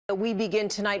We begin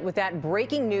tonight with that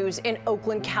breaking news in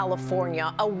Oakland,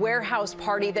 California, a warehouse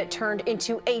party that turned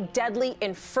into a deadly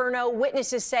inferno.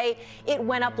 Witnesses say it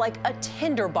went up like a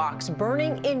tinderbox,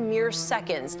 burning in mere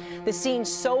seconds. The scene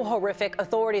so horrific,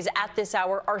 authorities at this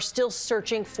hour are still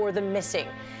searching for the missing.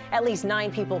 At least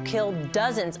 9 people killed,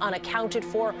 dozens unaccounted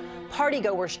for.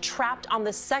 Partygoers trapped on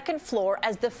the second floor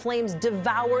as the flames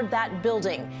devoured that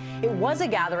building. It was a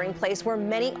gathering place where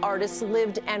many artists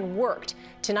lived and worked.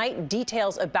 Tonight,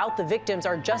 details about the victims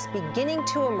are just beginning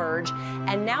to emerge,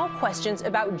 and now questions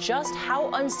about just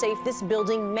how unsafe this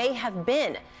building may have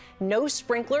been. No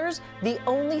sprinklers, the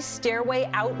only stairway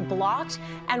out blocked,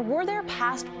 and were there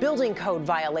past building code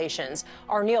violations?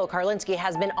 Our Neil Karlinski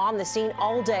has been on the scene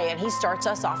all day, and he starts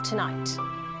us off tonight.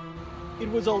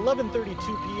 It was 11:32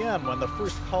 p.m. when the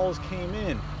first calls came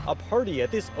in. A party at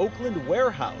this Oakland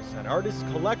warehouse, an artist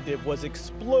collective, was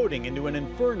exploding into an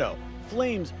inferno,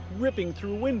 flames ripping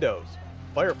through windows.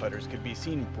 Firefighters could be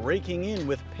seen breaking in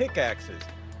with pickaxes.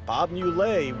 Bob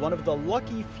Muley, one of the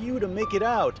lucky few to make it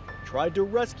out, tried to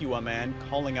rescue a man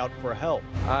calling out for help.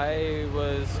 I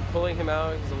was pulling him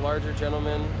out. He's a larger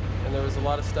gentleman, and there was a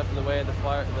lot of stuff in the way. The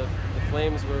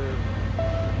flames were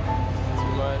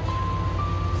too much.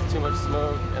 Too much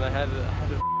smoke, and I had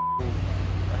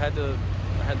to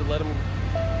let him.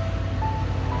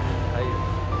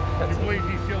 You believe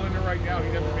he's still in there right now? He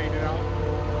never made it out.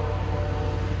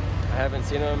 I haven't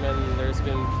seen him, and there's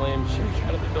been flames shooting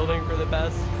out of the building for the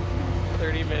past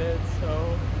 30 minutes.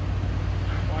 So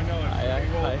I know.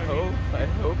 I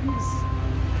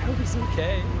hope he's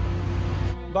okay.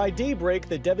 By daybreak,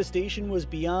 the devastation was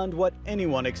beyond what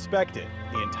anyone expected.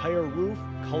 The entire roof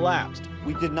collapsed.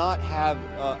 We did not have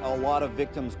a lot of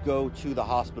victims go to the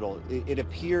hospital. It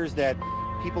appears that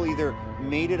people either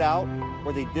made it out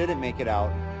or they didn't make it out.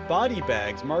 Body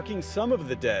bags marking some of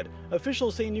the dead.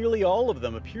 Officials say nearly all of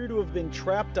them appear to have been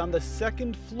trapped on the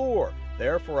second floor,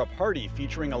 there for a party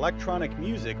featuring electronic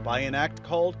music by an act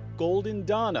called Golden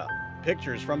Donna.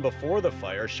 Pictures from before the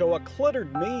fire show a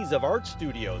cluttered maze of art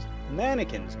studios,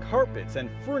 mannequins, carpets, and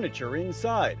furniture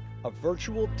inside, a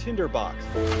virtual tinderbox.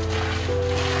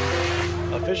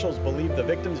 Officials believe the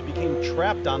victims became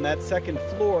trapped on that second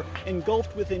floor,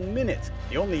 engulfed within minutes.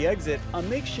 The only exit, a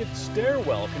makeshift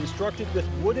stairwell constructed with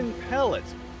wooden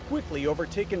pallets, quickly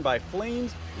overtaken by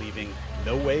flames, leaving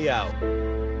no way out.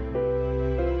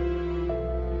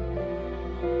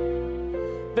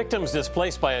 Victims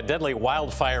displaced by a deadly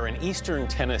wildfire in eastern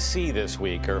Tennessee this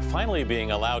week are finally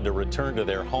being allowed to return to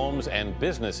their homes and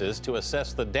businesses to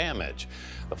assess the damage.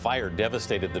 The fire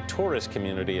devastated the tourist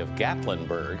community of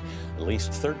Gatlinburg. At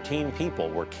least 13 people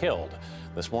were killed.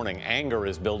 This morning, anger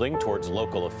is building towards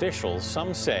local officials.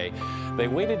 Some say they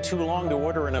waited too long to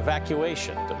order an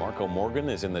evacuation. DeMarco Morgan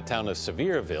is in the town of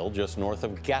Sevierville, just north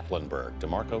of Gatlinburg.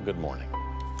 DeMarco, good morning.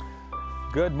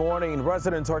 Good morning.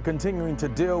 Residents are continuing to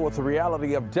deal with the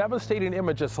reality of devastating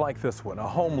images like this one, a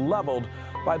home leveled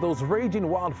by those raging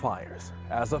wildfires,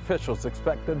 as officials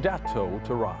expect the death toll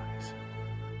to rise.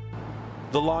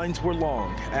 The lines were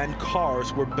long and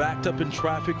cars were backed up in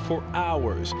traffic for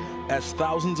hours as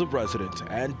thousands of residents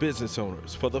and business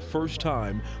owners for the first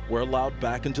time were allowed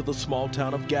back into the small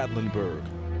town of Gatlinburg.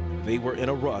 They were in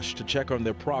a rush to check on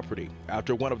their property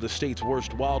after one of the state's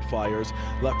worst wildfires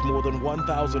left more than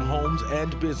 1,000 homes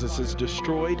and businesses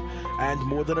destroyed and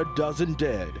more than a dozen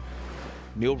dead.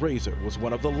 Neil Razor was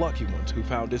one of the lucky ones who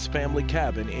found his family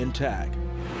cabin intact.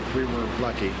 We were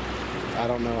lucky. I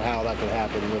don't know how that could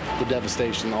happen with the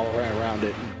devastation all around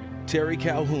it. Terry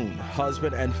Calhoun,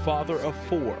 husband and father of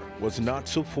 4, was not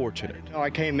so fortunate. I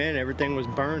came in, everything was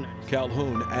burned.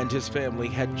 Calhoun and his family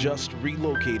had just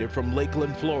relocated from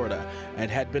Lakeland, Florida,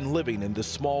 and had been living in the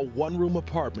small one-room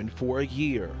apartment for a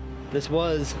year. This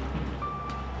was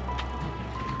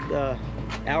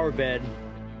our bed.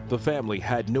 The family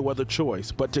had no other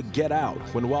choice but to get out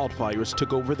when wildfires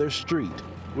took over their street.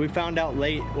 We found out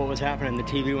late what was happening. The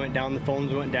TV went down, the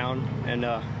phones went down, and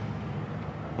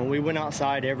when we went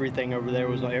outside, everything over there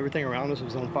was, everything around us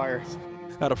was on fire.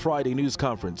 At a Friday news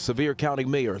conference, Sevier County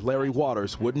Mayor Larry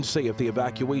Waters wouldn't say if the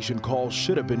evacuation call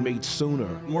should have been made sooner.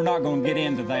 We're not going to get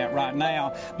into that right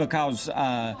now because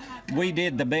we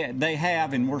did the best they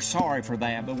have, and we're sorry for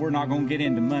that, but we're not going to get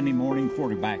into Monday morning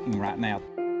quarterbacking right now.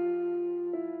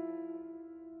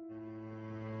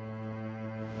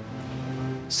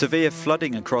 Severe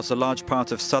flooding across a large part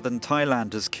of southern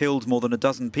Thailand has killed more than a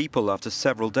dozen people after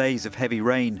several days of heavy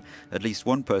rain. At least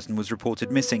one person was reported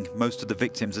missing. Most of the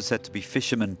victims are said to be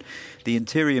fishermen. The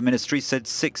Interior Ministry said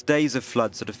 6 days of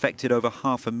floods had affected over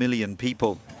 500,000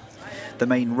 people. The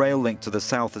main rail link to the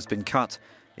south has been cut.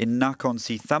 In Nakhon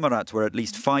Si Thammarat, where at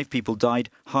least 5 people died,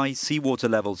 high seawater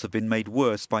levels have been made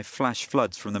worse by flash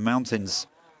floods from the mountains.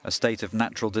 A state of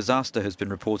natural disaster has been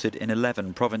reported in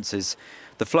 11 provinces.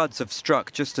 The floods have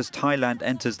struck just as Thailand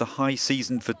enters the high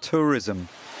season for tourism.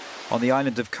 On the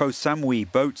island of Koh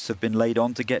Samui, boats have been laid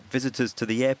on to get visitors to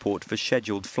the airport for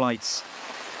scheduled flights.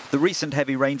 The recent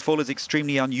heavy rainfall is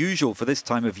extremely unusual for this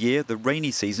time of year. The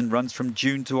rainy season runs from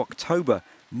June to October.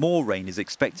 More rain is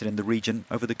expected in the region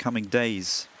over the coming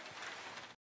days.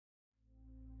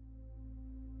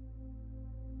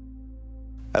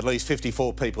 At least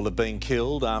 54 people have been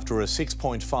killed after a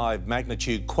 6.5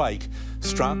 magnitude quake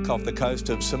struck off the coast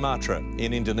of Sumatra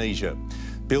in Indonesia.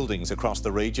 Buildings across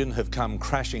the region have come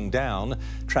crashing down,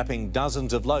 trapping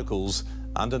dozens of locals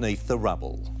underneath the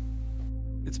rubble.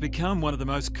 It's become one of the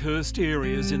most cursed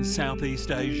areas in Southeast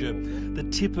Asia, the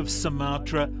tip of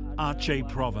Sumatra, Aceh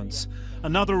province.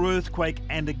 Another earthquake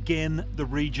and again the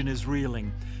region is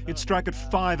reeling. It struck at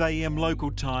 5 a.m.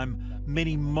 local time.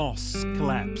 Many mosques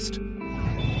collapsed.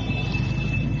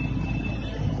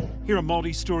 Here a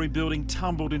multi-storey building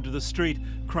tumbled into the street,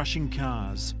 crushing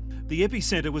cars. The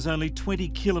epicentre was only 20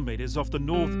 kilometres off the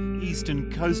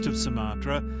northeastern coast of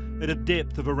Sumatra at a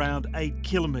depth of around 8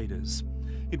 kilometres.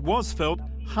 It was felt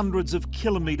hundreds of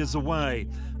kilometres away,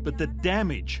 but the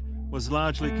damage was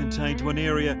largely contained to an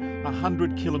area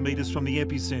 100 kilometres from the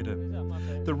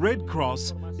epicentre. The Red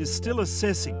Cross is still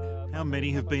assessing how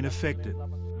many have been affected.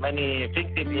 Many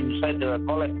victims inside the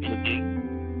collapse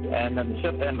building, and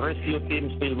search and rescue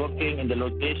teams still working in the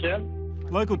location.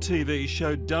 Local TV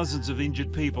showed dozens of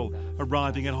injured people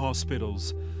arriving at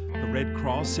hospitals. The Red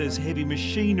Cross says heavy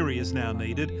machinery is now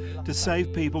needed to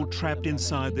save people trapped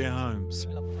inside their homes.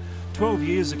 12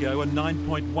 years ago, a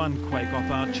 9.1 quake off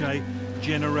Aceh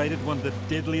generated one of the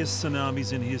deadliest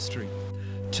tsunamis in history.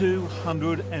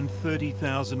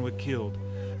 230,000 were killed.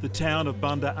 The town of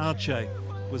Banda Aceh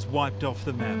was wiped off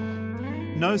the map.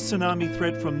 No tsunami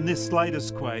threat from this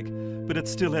latest quake, but it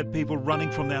still had people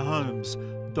running from their homes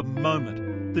the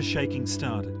moment the shaking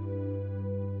started.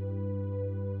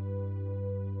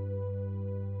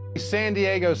 San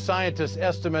Diego scientist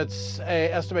estimates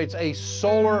a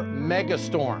solar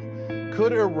megastorm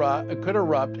could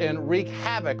erupt and wreak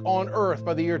havoc on Earth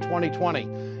by the year 2020.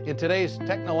 In today's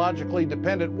technologically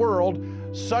dependent world,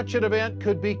 such an event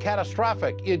could be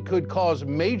catastrophic. It could cause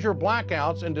major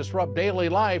blackouts and disrupt daily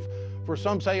life for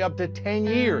some say up to 10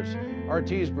 years.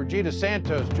 RT's Brigida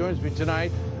Santos joins me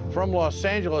tonight from Los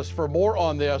Angeles for more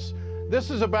on this. This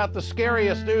is about the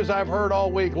scariest news I've heard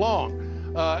all week long,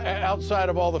 outside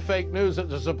of all the fake news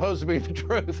that is supposed to be the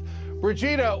truth.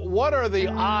 Brigida, what are the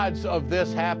odds of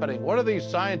this happening? What are these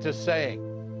scientists saying?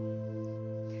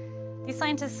 These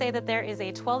scientists say that there is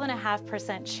a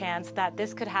 12.5% chance that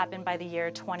this could happen by the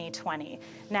year 2020.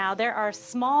 Now, there are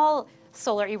small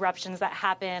solar eruptions that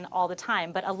happen all the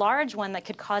time, but a large one that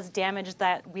could cause damage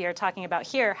that we are talking about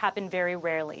here happen very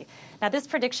rarely. Now, this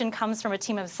prediction comes from a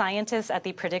team of scientists at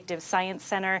the Predictive Science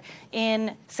Center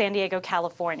in San Diego,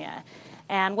 California.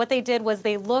 And what they did was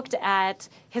they looked at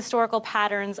historical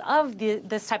patterns of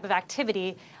this type of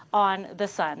activity on the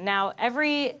sun. Now,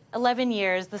 every 11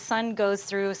 years, the sun goes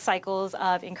through cycles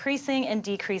of increasing and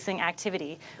decreasing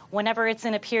activity. Whenever it's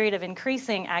in a period of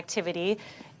increasing activity,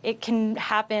 it can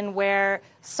happen where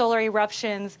solar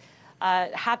eruptions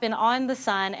happen on the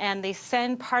sun and they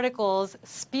send particles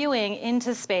spewing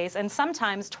into space and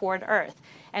sometimes toward Earth.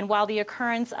 And while the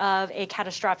occurrence of a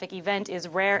catastrophic event is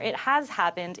rare, it has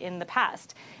happened in the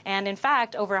past. And in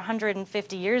fact, over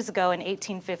 150 years ago in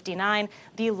 1859,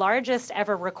 the largest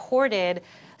ever recorded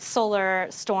solar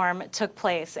storm took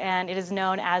place, and it is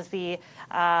known as the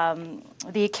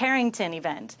Carrington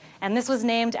event. And this was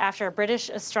named after a British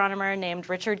astronomer named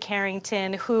Richard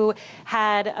Carrington, who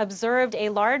had observed a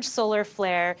large solar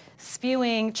flare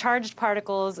spewing charged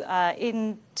particles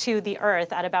into the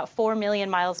Earth at about 4 million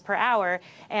miles per hour.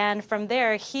 And from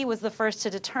there, he was the first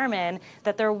to determine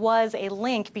that there was a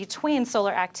link between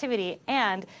solar activity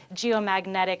and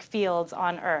geomagnetic fields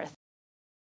on Earth.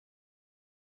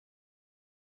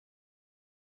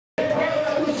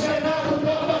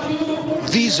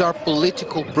 These are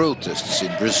political protests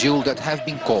in Brazil that have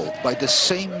been called by the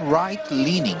same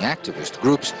right-leaning activist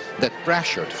groups that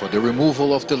pressured for the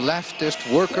removal of the leftist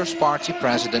Workers' Party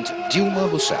president Dilma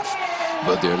Rousseff.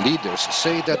 But their leaders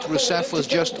say that Rousseff was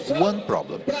just one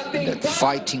problem and that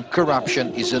fighting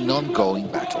corruption is an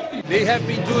ongoing battle. They have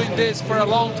been doing this for a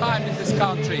long time in this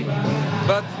country,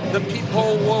 but the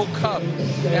people woke up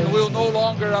and will no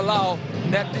longer allow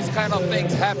that these kind of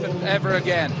things happen ever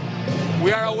again.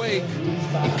 We are awake.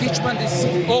 Impeachment is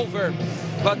over,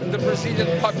 but the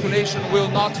Brazilian population will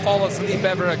not fall asleep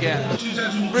ever again.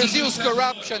 Brazil's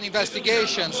corruption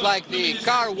investigations, like the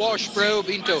car wash probe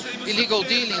into illegal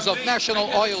dealings of national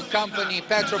oil company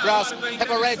Petrobras,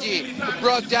 have already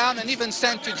brought down and even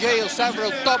sent to jail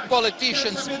several top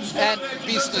politicians and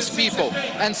business people.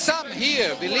 And some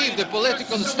here believe the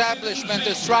political establishment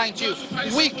is trying to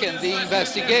weaken the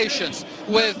investigations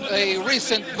with a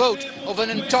recent vote of an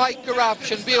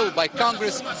anti-corruption bill by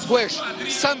Congress, which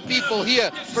some people here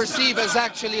perceive as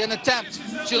actually an attempt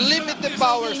to limit the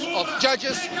powers of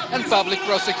judges and public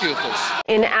prosecutors.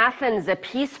 In Athens, a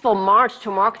peaceful march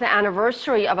to mark the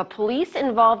anniversary of a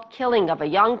police-involved killing of a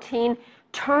young teen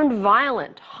turned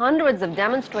violent. Hundreds of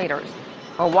demonstrators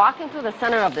were walking through the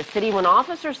center of the city when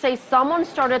officers say someone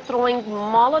started throwing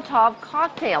Molotov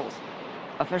cocktails.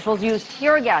 Officials used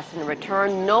tear gas in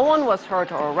return. No one was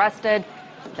hurt or arrested.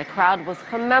 The crowd was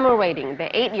commemorating the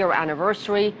 8-year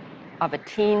anniversary of a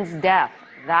teen's death.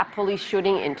 That police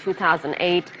shooting in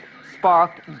 2008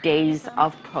 sparked days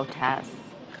of protests.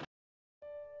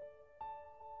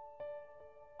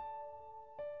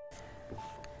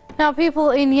 Now,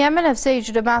 people in Yemen have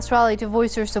staged a mass rally to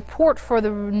voice their support for the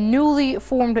newly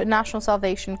formed National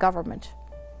Salvation Government.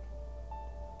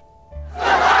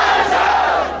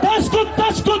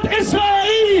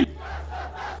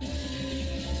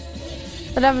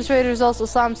 The demonstrators also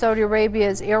slammed Saudi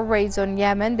Arabia's air raids on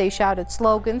Yemen. They shouted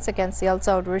slogans against the Al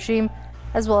Saud regime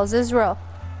as well as Israel.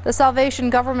 The Salvation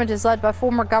Government is led by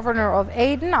former governor of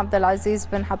Aden, Abdulaziz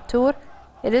bin Habtour.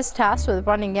 It is tasked with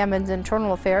running Yemen's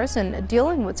internal affairs and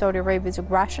dealing with Saudi Arabia's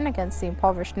aggression against the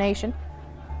impoverished nation.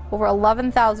 Over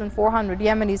 11,400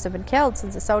 Yemenis have been killed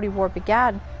since the Saudi war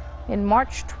began in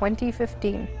March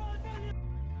 2015.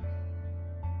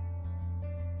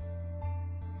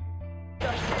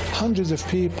 Hundreds of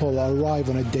people arrive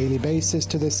on a daily basis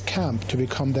to this camp to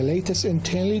become the latest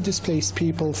internally displaced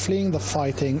people fleeing the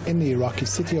fighting in the Iraqi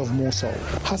city of Mosul.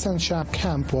 Hassan Shab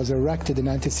camp was erected in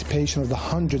anticipation of the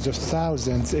hundreds of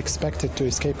thousands expected to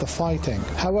escape the fighting.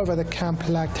 However, the camp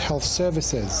lacked health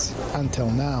services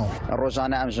until now.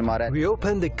 We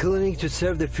opened a clinic to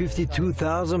serve the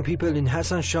 52,000 people in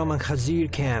Hassan Sham and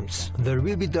Khazir camps. There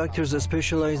will be doctors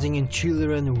specializing in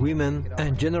children, women,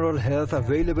 and general health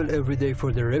available every day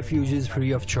for the refugees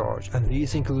free of charge, and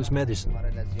this includes medicine.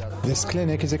 This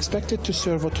clinic is expected to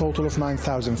serve a total of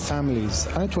 9,000 families,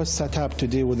 and it was set up to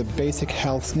deal with the basic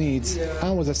health needs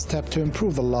and was a step to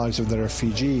improve the lives of the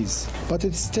refugees. But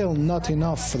it's still not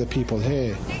enough for the people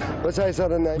here.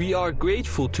 We are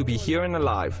grateful to be here and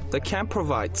alive. The camp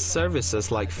provides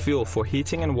services like fuel for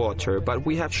heating and water, but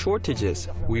we have shortages.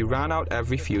 We run out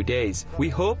every few days. We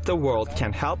hope the world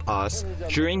can help us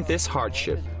during this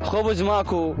hardship.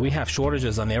 We have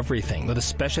shortages on everything, but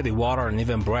especially water and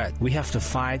even bread. We have to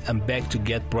fight and beg to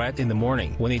get bread in the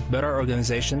morning. We need better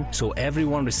organization so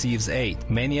everyone receives aid.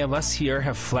 Many of us here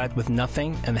have fled with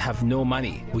nothing and have no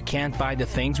money. We can't buy the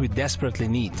things we desperately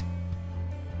need.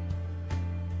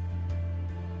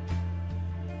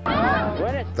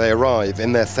 They arrive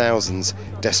in their thousands,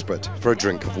 desperate for a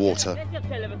drink of water.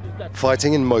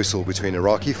 Fighting in Mosul between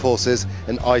Iraqi forces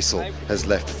and ISIL has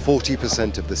left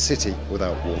 40% of the city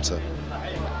without water.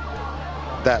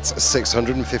 That's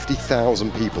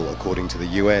 650,000 people, according to the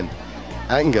UN.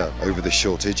 Anger over the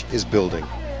shortage is building.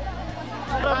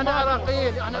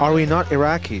 Are we not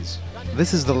Iraqis?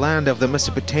 This is the land of the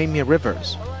Mesopotamia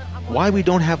rivers. Why we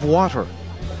don't have water?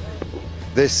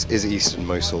 This is eastern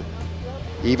Mosul.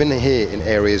 Even here in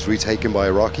areas retaken by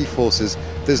Iraqi forces,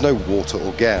 there's no water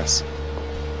or gas.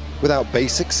 Without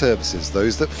basic services,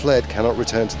 those that fled cannot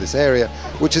return to this area,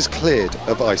 which is cleared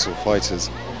of ISIL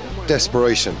fighters.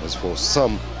 Desperation has forced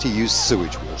some to use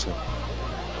sewage water.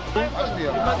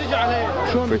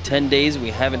 For 10 days, we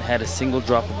haven't had a single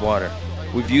drop of water.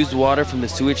 We've used water from the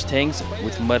sewage tanks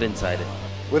with mud inside it.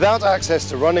 Without access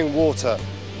to running water,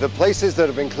 the places that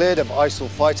have been cleared of ISIL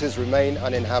fighters remain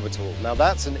uninhabitable. Now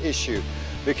that's an issue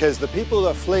because the people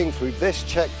that are fleeing through this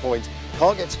checkpoint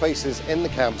can't get spaces in the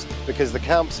camps because the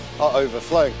camps are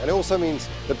overflowing. And it also means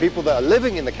the people that are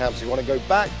living in the camps who want to go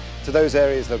back to those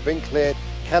areas that have been cleared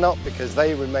cannot because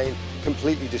they remain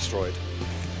completely destroyed.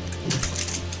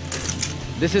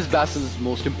 This is Basil's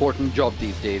most important job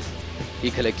these days. He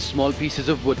collects small pieces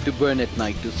of wood to burn at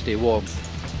night to stay warm.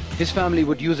 His family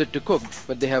would use it to cook,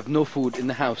 but they have no food in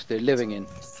the house they're living in.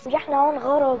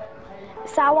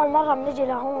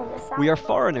 We are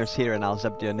foreigners here in Al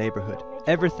Zabdia neighborhood.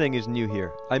 Everything is new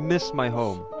here. I miss my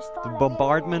home. The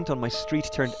bombardment on my street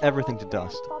turned everything to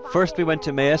dust. First we went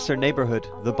to Mayesser neighborhood.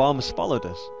 The bombs followed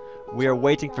us. We are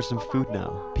waiting for some food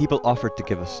now. People offered to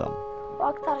give us some.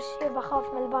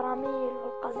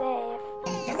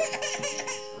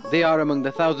 They are among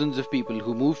the thousands of people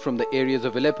who moved from the areas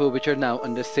of Aleppo which are now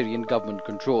under Syrian government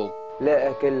control.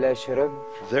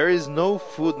 There is no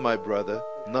food, my brother,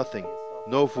 nothing.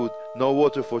 No food, no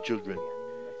water for children.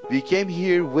 We came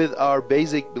here with our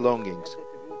basic belongings.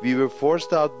 We were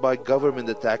forced out by government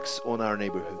attacks on our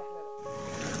neighborhood.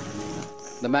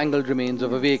 The mangled remains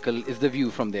of a vehicle is the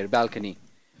view from their balcony.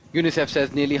 UNICEF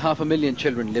says nearly 500,000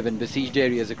 children live in besieged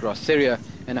areas across Syria,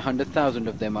 and 100,000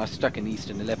 of them are stuck in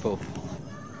eastern Aleppo.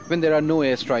 When there are no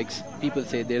airstrikes, people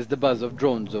say there's the buzz of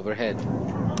drones overhead.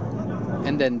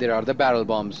 And then there are the barrel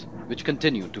bombs, which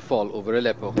continue to fall over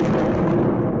Aleppo.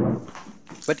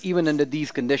 But even under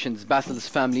these conditions, Basil's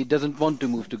family doesn't want to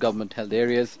move to government-held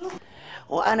areas.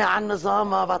 I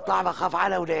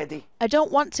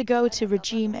don't want to go to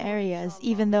regime areas,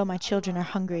 even though my children are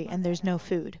hungry and there's no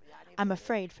food. I'm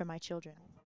afraid for my children.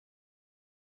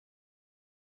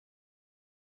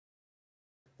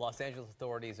 Los Angeles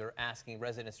authorities are asking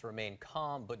residents to remain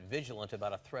calm but vigilant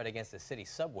about a threat against a city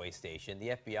subway station. The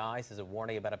FBI says a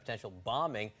warning about a potential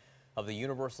bombing of the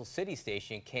Universal City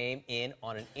Station came in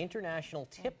on an international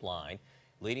tip line,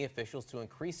 leading officials to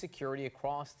increase security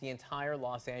across the entire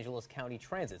Los Angeles County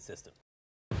transit system.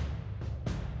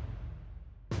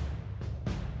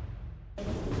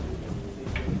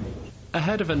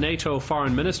 Ahead of a NATO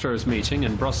foreign ministers meeting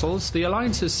in Brussels, the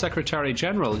Alliance's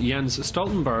Secretary-General Jens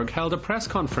Stoltenberg held a press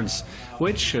conference,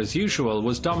 which, as usual,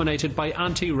 was dominated by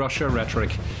anti-Russia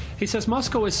rhetoric. He says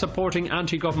Moscow is supporting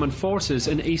anti-government forces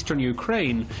in eastern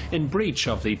Ukraine in breach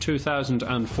of the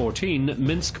 2014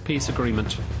 Minsk peace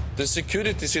agreement. The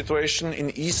security situation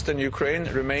in eastern Ukraine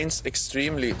remains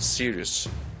extremely serious.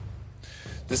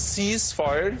 The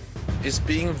ceasefire is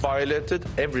being violated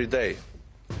every day,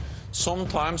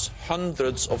 sometimes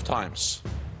hundreds of times,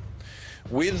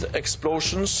 with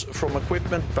explosions from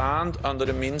equipment banned under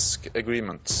the Minsk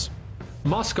agreements.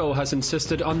 Moscow has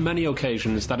insisted on many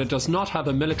occasions that it does not have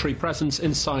a military presence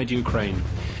inside Ukraine.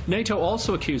 NATO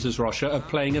also accuses Russia of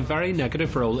playing a very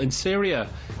negative role in Syria.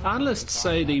 Analysts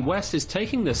say the West is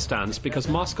taking this stance because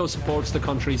Moscow supports the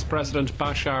country's President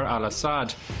Bashar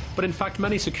al-Assad. But in fact,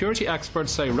 many security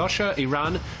experts say Russia,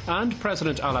 Iran and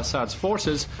President al-Assad's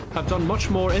forces have done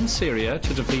much more in Syria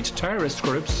to defeat terrorist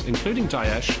groups, including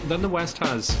Daesh, than the West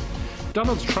has.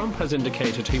 Donald Trump has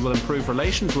indicated he will improve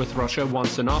relations with Russia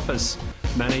once in office.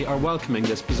 Many are welcoming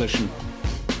this position.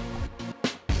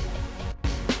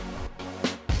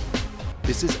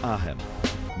 This is Ahem,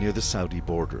 near the Saudi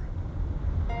border.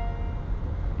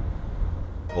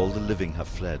 All the living have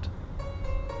fled.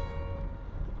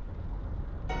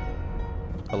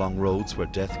 Along roads where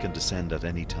death can descend at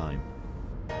any time.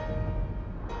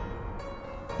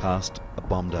 Past a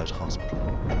bombed-out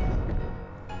hospital.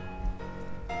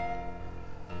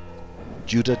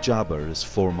 Judah Jabbar is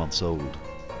 4 months old.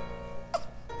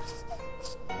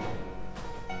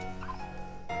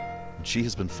 And she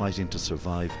has been fighting to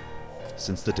survive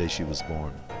since the day she was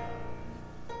born.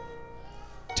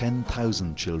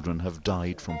 10,000 children have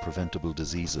died from preventable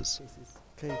diseases.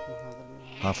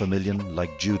 500,000,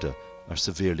 like Judah, are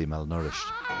severely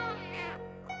malnourished.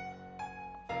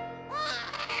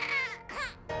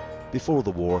 Before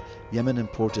the war, Yemen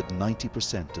imported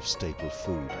 90% of staple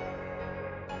food.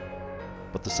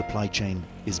 But the supply chain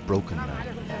is broken now.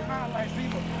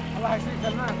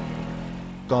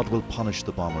 God will punish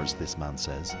the bombers, this man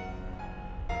says.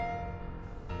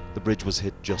 The bridge was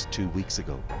hit just 2 weeks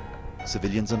ago.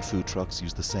 Civilians and food trucks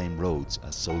use the same roads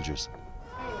as soldiers.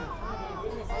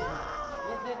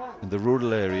 In the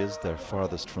rural areas, they're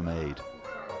farthest from aid,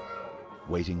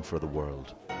 waiting for the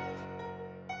world.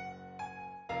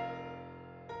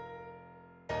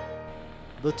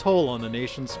 The toll on the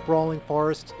nation's sprawling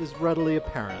forests is readily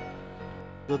apparent,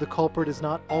 though the culprit is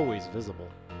not always visible.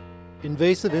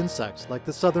 Invasive insects like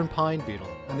the southern pine beetle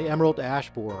and the emerald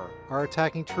ash borer are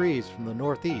attacking trees from the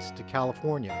northeast to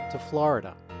California to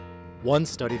Florida. One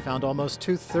study found almost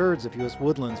 2/3 of U.S.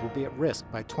 woodlands will be at risk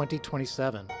by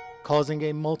 2027, causing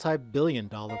a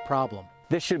multi-billion-dollar problem.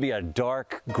 This should be a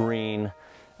dark green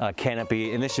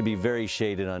canopy, and this should be very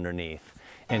shaded underneath.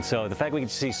 And so the fact we can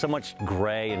see so much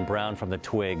gray and brown from the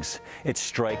twigs, it's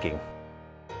striking.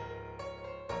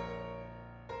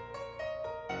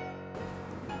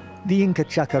 The Inca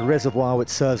Chaca reservoir which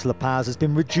serves La Paz has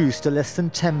been reduced to less than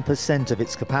 10% of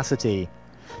its capacity.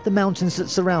 The mountains that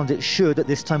surround it should, at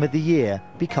this time of the year,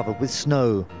 be covered with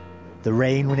snow. The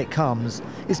rain, when it comes,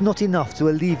 is not enough to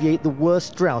alleviate the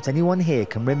worst drought anyone here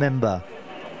can remember.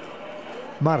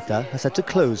 Marta has had to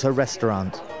close her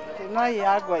restaurant.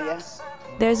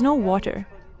 There's no water.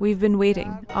 We've been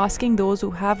waiting, asking those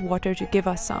who have water to give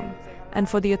us some. and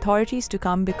for the authorities to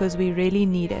come because we really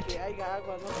need it.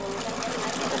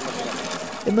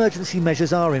 Emergency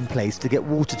measures are in place to get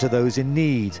water to those in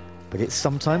need, but it's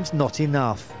sometimes not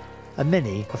enough, and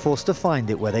many are forced to find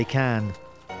it where they can.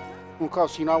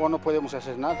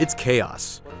 It's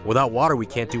chaos. Without water, we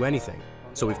can't do anything.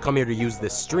 So we've come here to use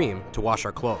this stream to wash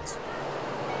our clothes.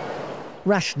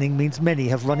 Rationing means many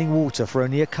have running water for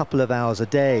only a couple of hours a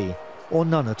day, or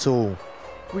none at all.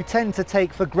 We tend to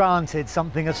take for granted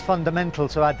something as fundamental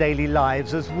to our daily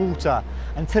lives as water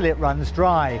until it runs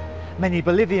dry. Many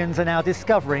Bolivians are now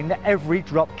discovering that every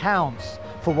drop counts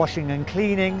for washing and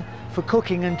cleaning, for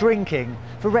cooking and drinking,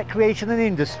 for recreation and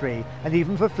industry, and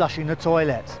even for flushing the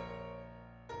toilet.